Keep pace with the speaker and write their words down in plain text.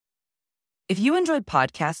If you enjoyed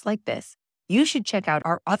podcasts like this, you should check out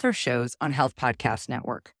our other shows on Health Podcast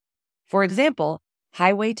Network. For example,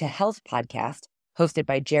 Highway to Health podcast, hosted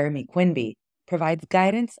by Jeremy Quinby, provides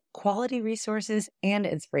guidance, quality resources, and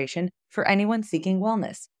inspiration for anyone seeking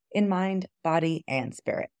wellness in mind, body, and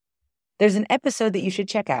spirit. There's an episode that you should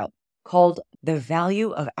check out called The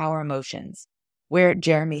Value of Our Emotions, where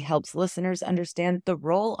Jeremy helps listeners understand the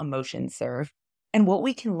role emotions serve and what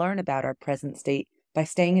we can learn about our present state by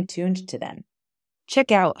staying attuned to them.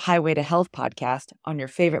 Check out Highway to Health podcast on your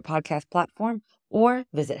favorite podcast platform or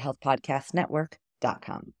visit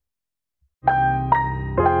healthpodcastnetwork.com.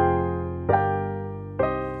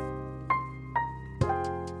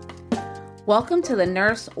 Welcome to the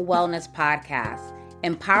Nurse Wellness Podcast,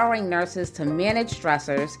 empowering nurses to manage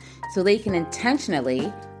stressors so they can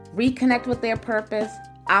intentionally reconnect with their purpose,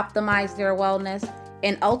 optimize their wellness,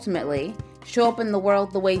 and ultimately show up in the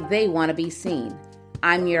world the way they want to be seen.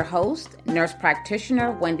 I'm your host, nurse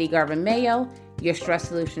practitioner Wendy Garvin-Mayo, your stress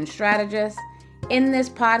solution strategist. In this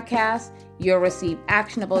podcast, you'll receive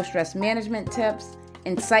actionable stress management tips,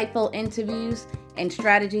 insightful interviews, and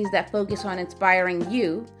strategies that focus on inspiring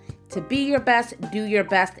you to be your best, do your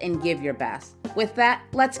best, and give your best. With that,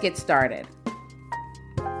 let's get started.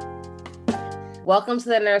 Welcome to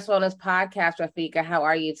the Nurse Wellness Podcast, Rafeeqa. How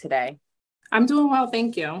are you today? I'm doing well,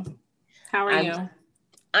 thank you. How are you?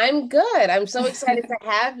 I'm good. I'm so excited to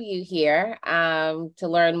have you here to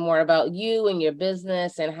learn more about you and your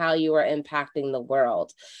business and how you are impacting the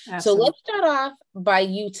world. Absolutely. So let's start off by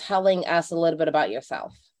you telling us a little bit about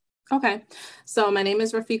yourself. Okay. So my name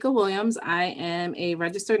is Rafeeqa Williams. I am a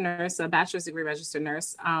registered nurse, a bachelor's degree registered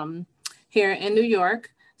nurse here in New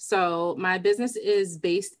York. So my business is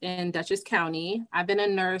based in Dutchess County. I've been a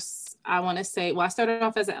nurse, I started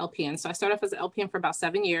off as an LPN. So I started off as an LPN for about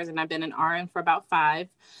 7 years, and I've been an RN for about 5.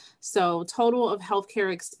 So total of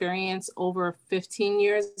healthcare experience over 15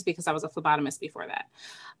 years because I was a phlebotomist before that.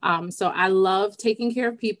 So I love taking care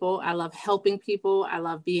of people. I love helping people. I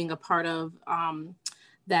love being a part of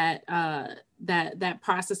that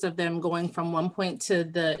process of them going from one point to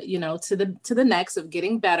the next of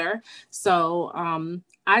getting better. So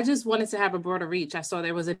I just wanted to have a broader reach. I saw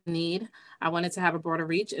there was a need. I wanted to have a broader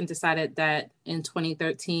reach and decided that in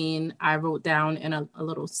 2013, I wrote down in a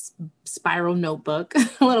little spiral notebook, a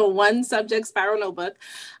little one subject spiral notebook,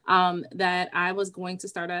 that I was going to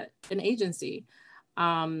start an agency.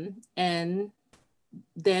 And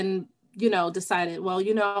then decided,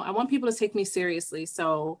 I want people to take me seriously.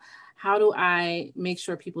 So how do I make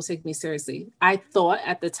sure people take me seriously? I thought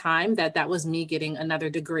at the time that was me getting another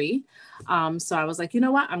degree. So I was like, you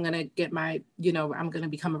know what, I'm going to get I'm going to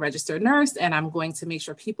become a registered nurse and I'm going to make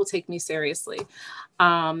sure people take me seriously.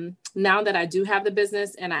 Now that I do have the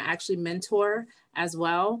business and I actually mentor as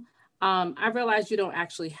well, I realized you don't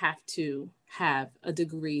actually have to have a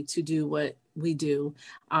degree to do what we do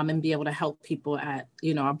and be able to help people at,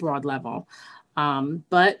 a broad level.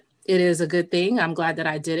 But it is a good thing. I'm glad that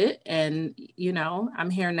I did it. And,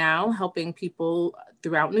 I'm here now helping people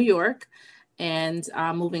throughout New York and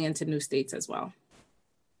moving into new states as well.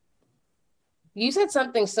 You said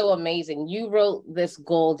something so amazing. You wrote this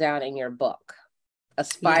goal down in your book. A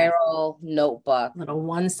spiral notebook. Little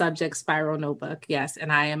one subject spiral notebook. Yes.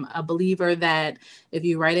 And I am a believer that if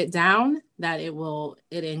you write it down, that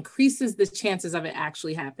it increases the chances of it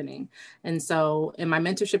actually happening. And so in my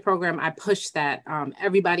mentorship program, I push that.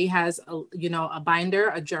 Everybody has a binder,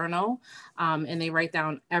 a journal, and they write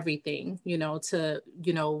down everything, to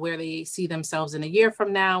where they see themselves in a year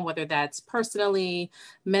from now, whether that's personally,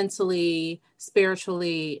 mentally,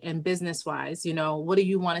 spiritually, and business-wise. What do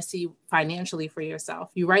you want to see financially for yourself?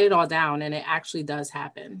 You write it all down and it actually does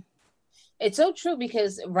happen. It's so true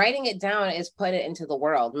because writing it down is put it into the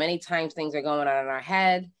world. Many times things are going on in our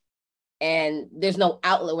head and there's no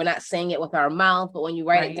outlet. We're not saying it with our mouth, but when you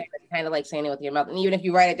write it down, it's kind of like saying it with your mouth. And even if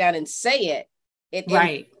you write it down and say it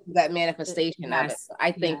that manifestation of it. So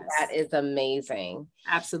I think that is amazing.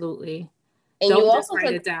 Absolutely. And don't just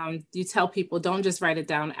write it down. You tell people, don't just write it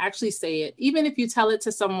down. Actually say it. Even if you tell it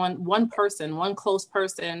to someone, one person, one close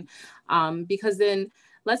person, because then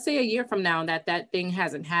let's say a year from now that thing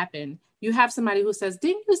hasn't happened. You have somebody who says,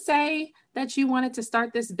 didn't you say that you wanted to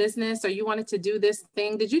start this business or you wanted to do this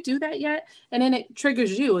thing? Did you do that yet? And then it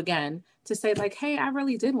triggers you again to say like, hey, I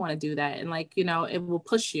really did want to do that. And it will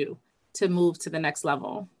push you to move to the next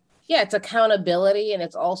level. Yeah, it's accountability and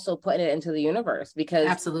it's also putting it into the universe because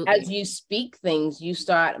as you speak things, you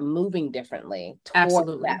start moving differently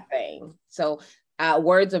towards that thing. So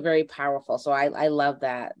words are very powerful. So I love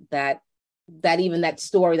that that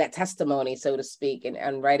story, that testimony, so to speak,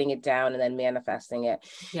 and writing it down and then manifesting it.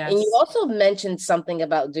 Yes. And you also mentioned something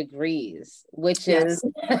about degrees, which is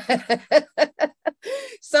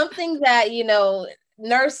something that,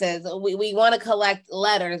 nurses, we want to collect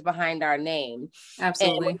letters behind our name.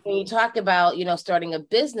 Absolutely. And when you talk about, starting a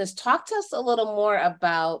business, talk to us a little more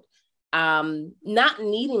about not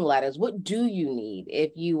needing letters. What do you need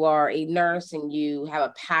if you are a nurse and you have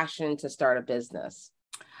a passion to start a business?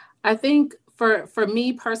 I think for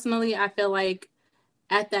me personally, I feel like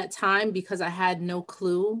at that time, because I had no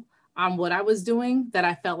clue on what I was doing, that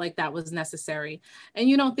I felt like that was necessary. And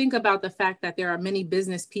you don't think about the fact that there are many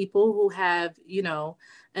business people who have,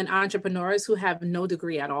 and entrepreneurs who have no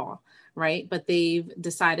degree at all, right? But they've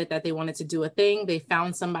decided that they wanted to do a thing. They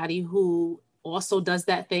found somebody who also does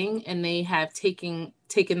that thing, and they have taken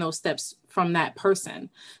those steps from that person.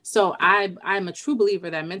 So I'm a true believer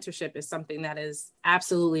that mentorship is something that is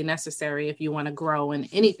absolutely necessary if you want to grow in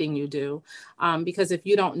anything you do. Because if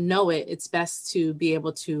you don't know it, it's best to be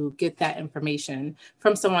able to get that information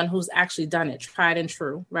from someone who's actually done it, tried and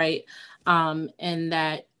true, right? And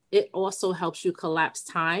that it also helps you collapse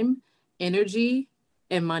time, energy,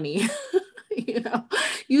 and money.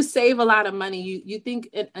 You save a lot of money. You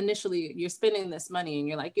think initially you're spending this money and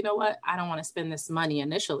you're like, you know what? I don't want to spend this money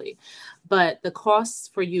initially. But the costs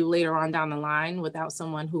for you later on down the line without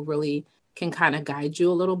someone who really can kind of guide you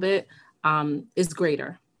a little bit is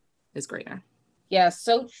greater. Yeah,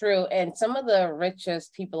 so true. And some of the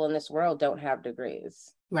richest people in this world don't have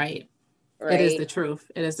degrees. Right. It is the truth.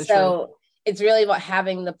 Truth. So it's really about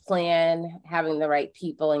having the plan, having the right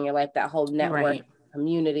people in your life, that whole network. Right.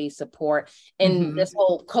 Community support, and this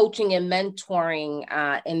whole coaching and mentoring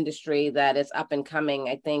industry that is up and coming.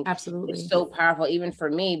 I think absolutely it's so powerful. Even for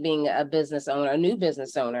me, being a business owner, a new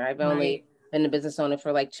business owner, I've only been a business owner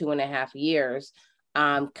for like 2.5 years.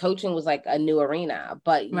 Coaching was like a new arena,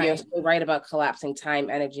 but you're so right about collapsing time,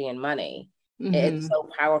 energy, and money. It's so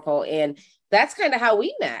powerful, and that's kind of how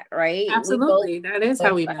we met, right? Absolutely, that is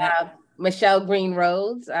how we met. Michelle Green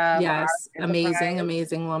Rhodes, yes,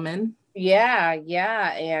 amazing woman. Yeah.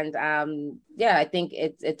 And I think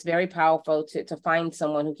it's very powerful to find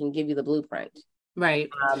someone who can give you the blueprint. Right.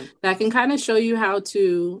 That can kind of show you how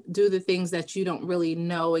to do the things that you don't really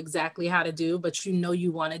know exactly how to do, but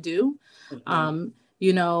you want to do.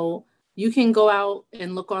 You can go out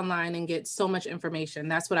and look online and get so much information.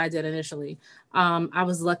 That's what I did initially. I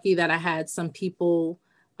was lucky that I had some people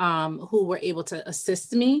who were able to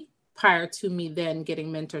assist me prior to me then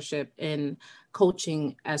getting mentorship and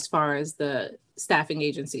coaching as far as the staffing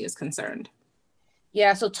agency is concerned.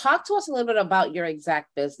 Yeah. So talk to us a little bit about your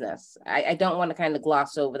exact business. I don't want to kind of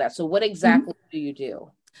gloss over that. So what exactly do you do?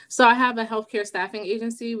 So I have a healthcare staffing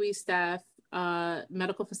agency. We staff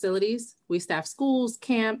medical facilities. We staff schools,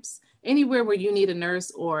 camps, anywhere where you need a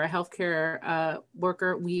nurse or a healthcare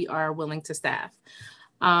worker, we are willing to staff.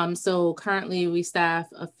 So currently we staff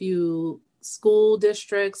a few school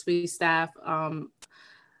districts. We staff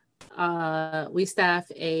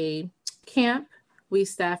a camp. We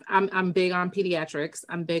staff, I'm big on pediatrics.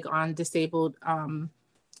 I'm big on disabled.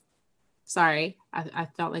 Sorry, I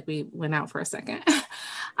felt like we went out for a second.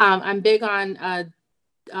 I'm big on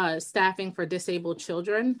staffing for disabled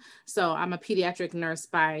children. So I'm a pediatric nurse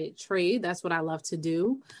by trade. That's what I love to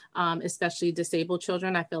do, especially disabled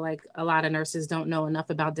children. I feel like a lot of nurses don't know enough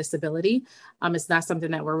about disability. It's not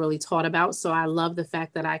something that we're really taught about. So I love the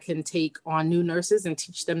fact that I can take on new nurses and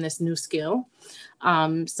teach them this new skill.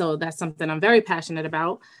 So that's something I'm very passionate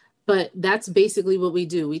about. But that's basically what we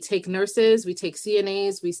do. We take nurses, we take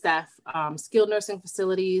CNAs, we staff skilled nursing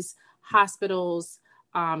facilities, hospitals,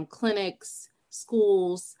 clinics,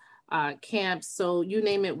 schools, camps. So you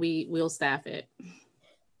name it, we'll staff it.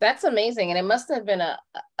 That's amazing. And it must have been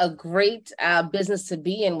a great business to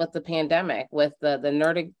be in with the pandemic, with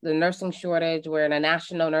the nursing shortage. We're in a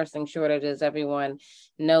national nursing shortage, as everyone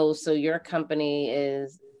knows. So your company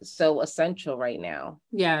is so essential right now.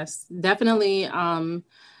 Yes, definitely.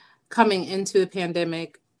 Coming into the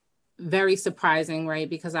pandemic, very surprising, right?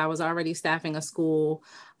 Because I was already staffing a school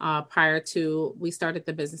prior to, we started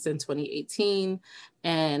the business in 2018.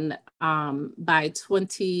 And by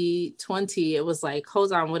 2020, it was like,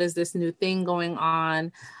 hold on, what is this new thing going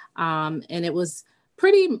on? And it was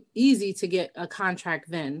pretty easy to get a contract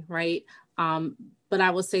then, right? But I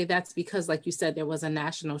would say that's because, like you said, there was a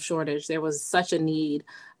national shortage. There was such a need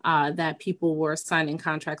that people were signing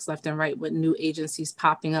contracts left and right with new agencies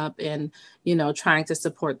popping up and, trying to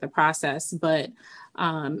support the process. But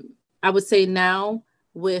I would say now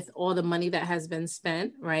with all the money that has been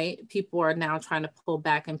spent, right? People are now trying to pull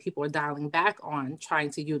back, and people are dialing back on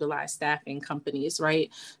trying to utilize staffing companies,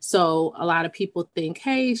 right? So a lot of people think,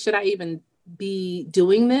 hey, should I even be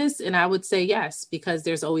doing this? And I would say yes, because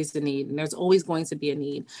there's always a need, and there's always going to be a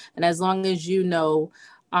need. And as long as you know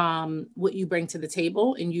what you bring to the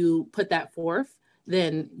table and you put that forth,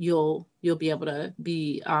 then you'll be able to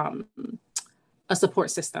be a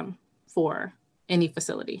support system for any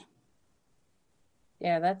facility.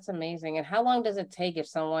 Yeah, that's amazing. And how long does it take if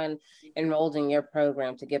someone enrolled in your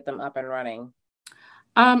program to get them up and running?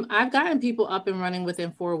 I've gotten people up and running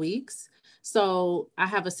within 4 weeks. So I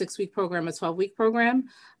have a 6-week program, a 12-week program.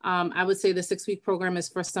 I would say the 6-week program is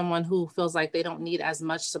for someone who feels like they don't need as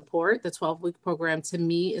much support. The 12-week program to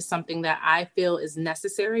me is something that I feel is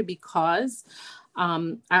necessary, because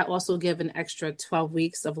I also give an extra 12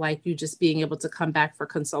 weeks of like you just being able to come back for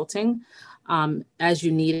consulting as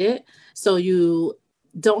you need it. So you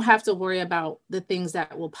don't have to worry about the things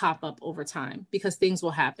that will pop up over time, because things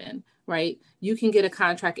will happen, right? You can get a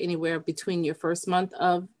contract anywhere between your first month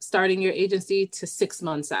of starting your agency to 6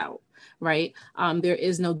 months out, right? There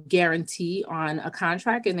is no guarantee on a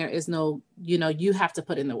contract, and there is no, you have to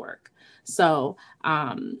put in the work. So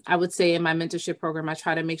I would say in my mentorship program, I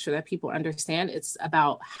try to make sure that people understand it's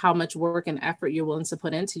about how much work and effort you're willing to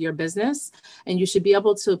put into your business. And you should be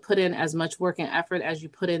able to put in as much work and effort as you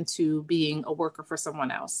put into being a worker for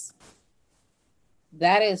someone else.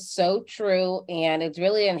 That is so true. And it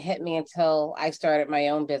really didn't hit me until I started my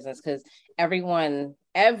own business, because everyone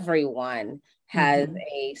has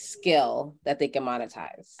a skill that they can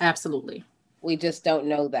monetize. Absolutely. We just don't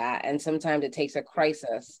know that. And sometimes it takes a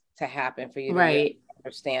crisis to happen for you to really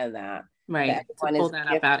understand that. Right. To pull that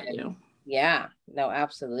up out of you. Yeah, no,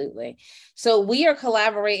 absolutely. So we are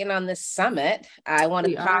collaborating on this summit. I want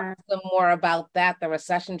to talk some more about that. The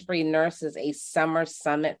Recession-Free Nurse is a summer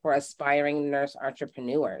summit for aspiring nurse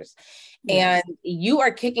entrepreneurs. Yes. And you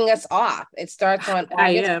are kicking us off. It starts on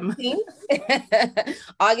August 15th,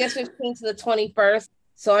 August 15th to the 21st.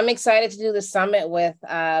 So I'm excited to do the summit with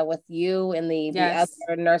you and the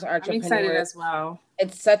other nurse entrepreneurs. I'm excited as well.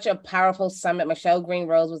 It's such a powerful summit. Michelle Green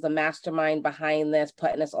Rose was the mastermind behind this,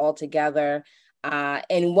 putting this all together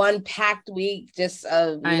in one packed week, just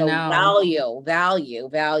of value.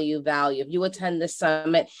 If you attend this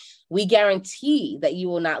summit, we guarantee that you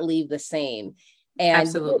will not leave the same. And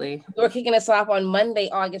absolutely. We're kicking us off on Monday,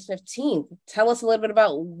 August 15th. Tell us a little bit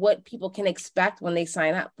about what people can expect when they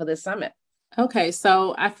sign up for this summit. Okay,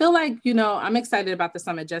 so I feel like, I'm excited about the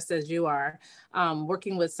summit just as you are,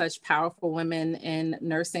 working with such powerful women in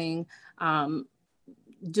nursing,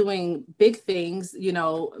 doing big things,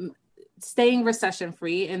 staying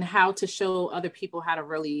recession-free, and how to show other people how to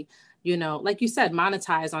really, like you said,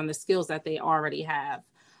 monetize on the skills that they already have.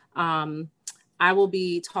 I will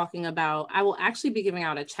actually be giving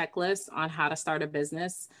out a checklist on how to start a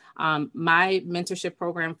business. My mentorship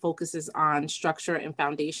program focuses on structure and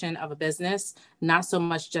foundation of a business, not so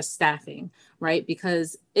much just staffing, right?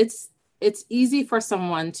 Because it's easy for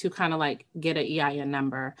someone to kind of like get an EIN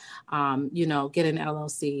number, get an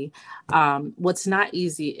LLC. What's not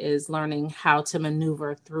easy is learning how to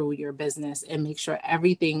maneuver through your business and make sure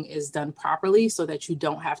everything is done properly, so that you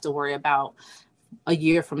don't have to worry about a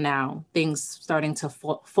year from now things starting to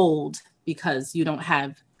fold because you don't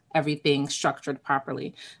have everything structured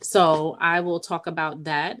properly. So I will talk about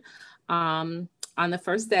that on the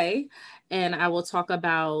first day, and I will talk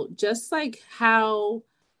about just like how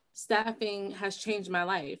staffing has changed my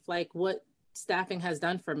life, like what staffing has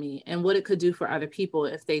done for me and what it could do for other people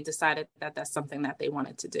if they decided that that's something that they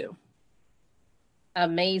wanted to do.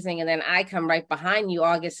 Amazing. And then I come right behind you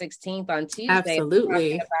August 16th on Tuesday.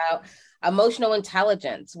 Absolutely. Talking about emotional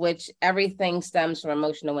intelligence, which everything stems from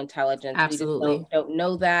emotional intelligence. Absolutely. We just don't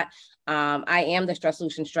know that. I am the stress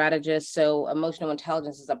solution strategist. So emotional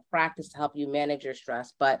intelligence is a practice to help you manage your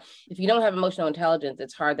stress. But if you don't have emotional intelligence,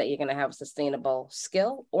 it's hard that you're going to have a sustainable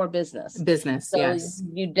skill or business. So yes.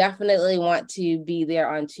 You definitely want to be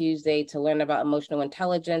there on Tuesday to learn about emotional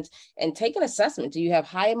intelligence and take an assessment. Do you have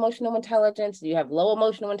high emotional intelligence? Do you have low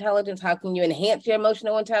emotional intelligence? How can you enhance your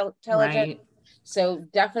emotional intelligence? Right. So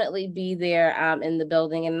definitely be there in the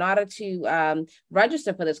building. And in order to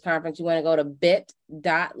register for this conference, you want to go to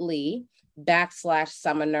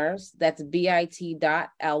bit.ly/summer nurse. That's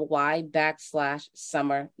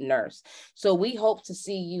bit.ly/summer nurse. So we hope to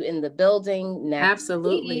see you in the building next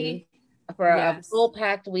Absolutely. week. for a Yes. full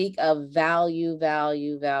packed week of value.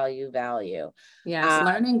 Yes,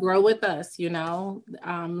 learn and grow with us,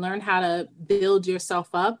 learn how to build yourself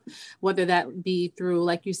up, whether that be through,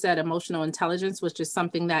 like you said, emotional intelligence, which is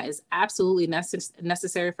something that is absolutely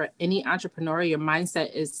necessary for any entrepreneur. Your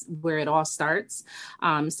mindset is where it all starts.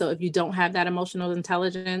 So if you don't have that emotional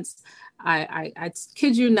intelligence, I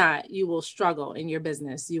kid you not, you will struggle in your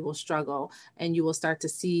business. You will struggle, and you will start to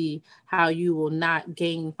see how you will not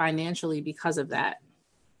gain financially because of that.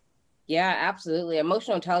 Yeah, absolutely.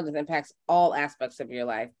 Emotional intelligence impacts all aspects of your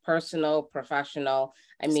life, personal, professional.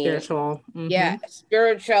 Spiritual. Yeah,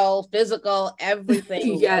 spiritual, physical, everything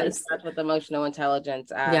really Yes. starts with emotional intelligence.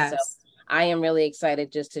 So Yes. I am really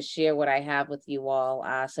excited just to share what I have with you all.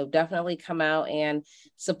 So definitely come out and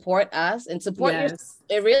support us and support your. Yes.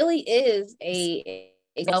 It really is a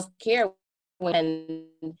self-care when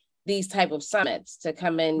these type of summits to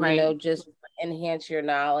come in, Right. just enhance your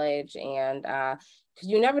knowledge and because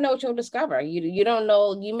you never know what you'll discover. You don't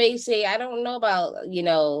know. You may say, I don't know about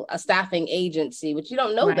a staffing agency, but you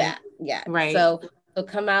don't know Right. that yet. Right. So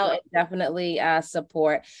come out and definitely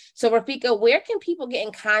support. So Rafeeqa, where can people get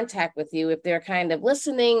in contact with you if they're kind of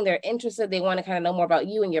listening, they're interested, they want to kind of know more about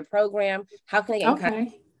you and your program? How can they get in contact?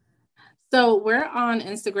 Okay. So we're on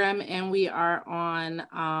Instagram, and we are on,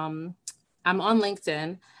 I'm on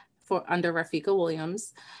LinkedIn under Rafeeqa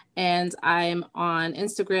Williams, and I'm on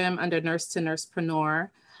Instagram under Nurse to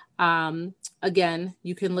Nursepreneur. Again,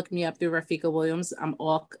 you can look me up through Rafeeqa Williams.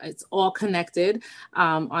 It's all connected,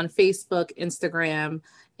 on Facebook, Instagram,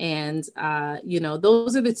 and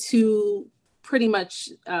those are the two pretty much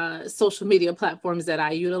social media platforms that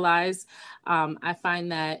I utilize. I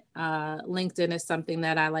find that LinkedIn is something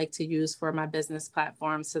that I like to use for my business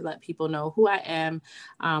platforms to let people know who I am,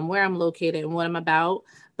 where I'm located, and what I'm about.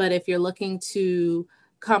 But if you're looking to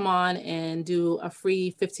come on and do a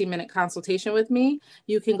free 15-minute consultation with me,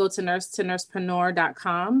 you can go to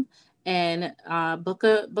nursepreneur.com and book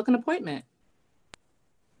an appointment.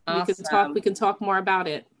 Awesome. We can talk more about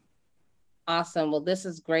it. Awesome. Well, this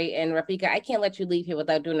is great. And Rafeeqa, I can't let you leave here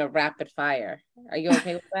without doing a rapid fire. Are you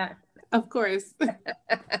okay with that? Of course.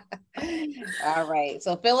 All right.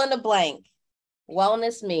 So fill in the blank.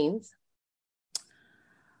 Wellness means?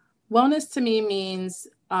 Wellness to me means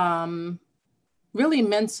really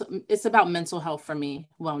mental. It's about mental health for me,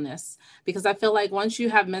 wellness, because I feel like once you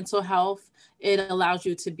have mental health, it allows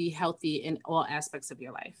you to be healthy in all aspects of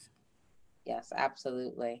your life. Yes,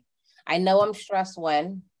 absolutely. I know I'm stressed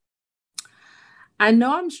when? I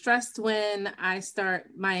know I'm stressed when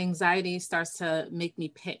my anxiety starts to make me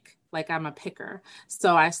pick, like I'm a picker.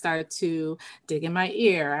 So I start to dig in my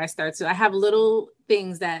ear. I have little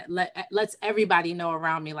things that lets everybody know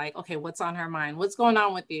around me, like, okay, what's on her mind? What's going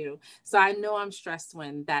on with you? So I know I'm stressed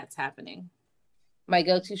when that's happening. My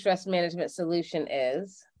go-to stress management solution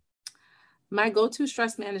is? My go-to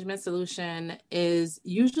stress management solution is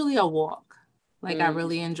usually a walk. Like, I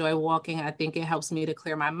really enjoy walking. I think it helps me to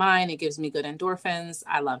clear my mind. It gives me good endorphins.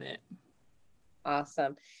 I love it.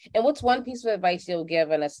 Awesome. And what's one piece of advice you'll give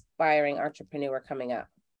an aspiring entrepreneur coming up?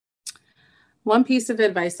 One piece of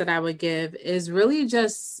advice that I would give is really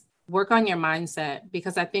just work on your mindset,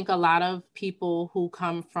 because I think a lot of people who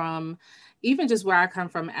come from, even just where I come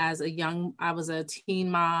from I was a teen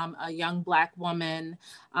mom, a young Black woman.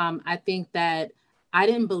 I think that I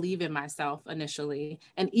didn't believe in myself initially.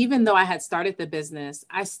 And even though I had started the business,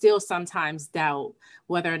 I still sometimes doubt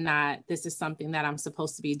whether or not this is something that I'm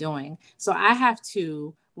supposed to be doing. So I have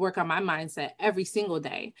to work on my mindset every single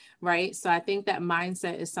day, right? So I think that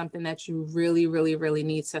mindset is something that you really, really, really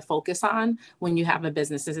need to focus on when you have a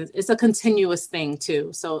business. It's a continuous thing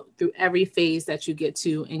too. So through every phase that you get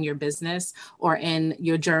to in your business or in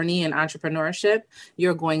your journey in entrepreneurship,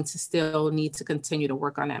 you're going to still need to continue to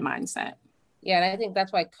work on that mindset. Yeah, and I think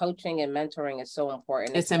that's why coaching and mentoring is so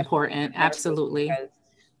important. It's important, absolutely. Because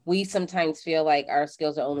we sometimes feel like our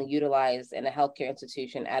skills are only utilized in a healthcare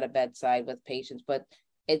institution at a bedside with patients, but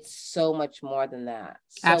it's so much more than that.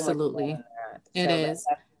 Absolutely. It is.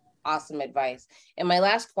 That's awesome advice. And my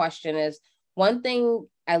last question is, one thing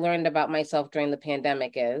I learned about myself during the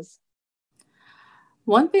pandemic is?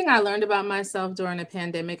 One thing I learned about myself during the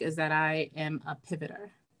pandemic is that I am a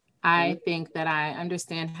pivoter. I think that I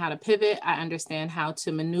understand how to pivot. I understand how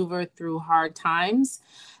to maneuver through hard times.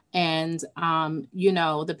 And,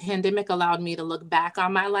 the pandemic allowed me to look back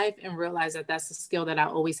on my life and realize that that's a skill that I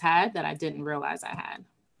always had that I didn't realize I had.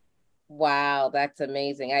 Wow, that's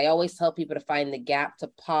amazing. I always tell people to find the gap to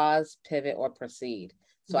pause, pivot, or proceed.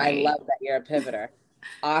 So right. I love that you're a pivoter.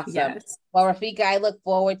 Awesome. Yes. Well, Rafeeqa, I look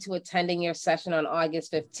forward to attending your session on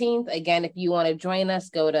August 15th. Again, if you want to join us,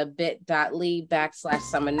 go to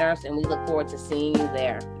bit.ly/Summer Nurse, and we look forward to seeing you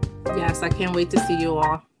there. Yes, I can't wait to see you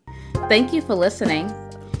all. Thank you for listening.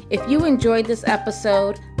 If you enjoyed this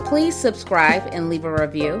episode, please subscribe and leave a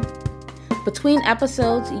review. Between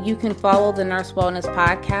episodes, you can follow the Nurse Wellness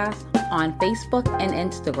Podcast on Facebook and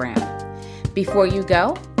Instagram. Before you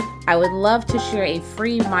go, I would love to share a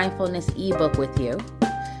free mindfulness ebook with you.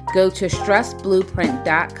 Go to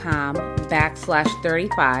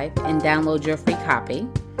stressblueprint.com/35 and download your free copy.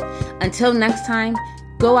 Until next time,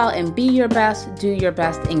 go out and be your best, do your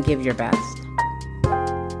best, and give your best.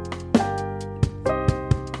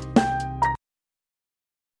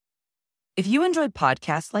 If you enjoyed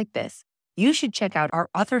podcasts like this, you should check out our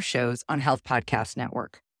other shows on Health Podcast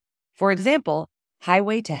Network. For example,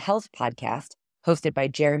 Highway to Health podcast, hosted by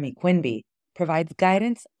Jeremy Quinby, provides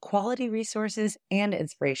guidance, quality resources, and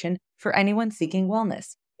inspiration for anyone seeking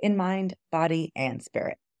wellness in mind, body, and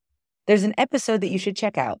spirit. There's an episode that you should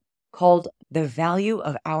check out called The Value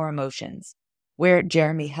of Our Emotions, where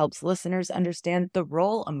Jeremy helps listeners understand the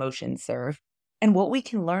role emotions serve and what we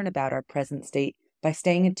can learn about our present state by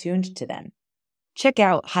staying attuned to them. Check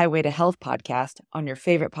out Highway to Health podcast on your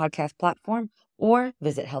favorite podcast platform or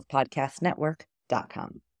visit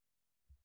healthpodcastnetwork.com.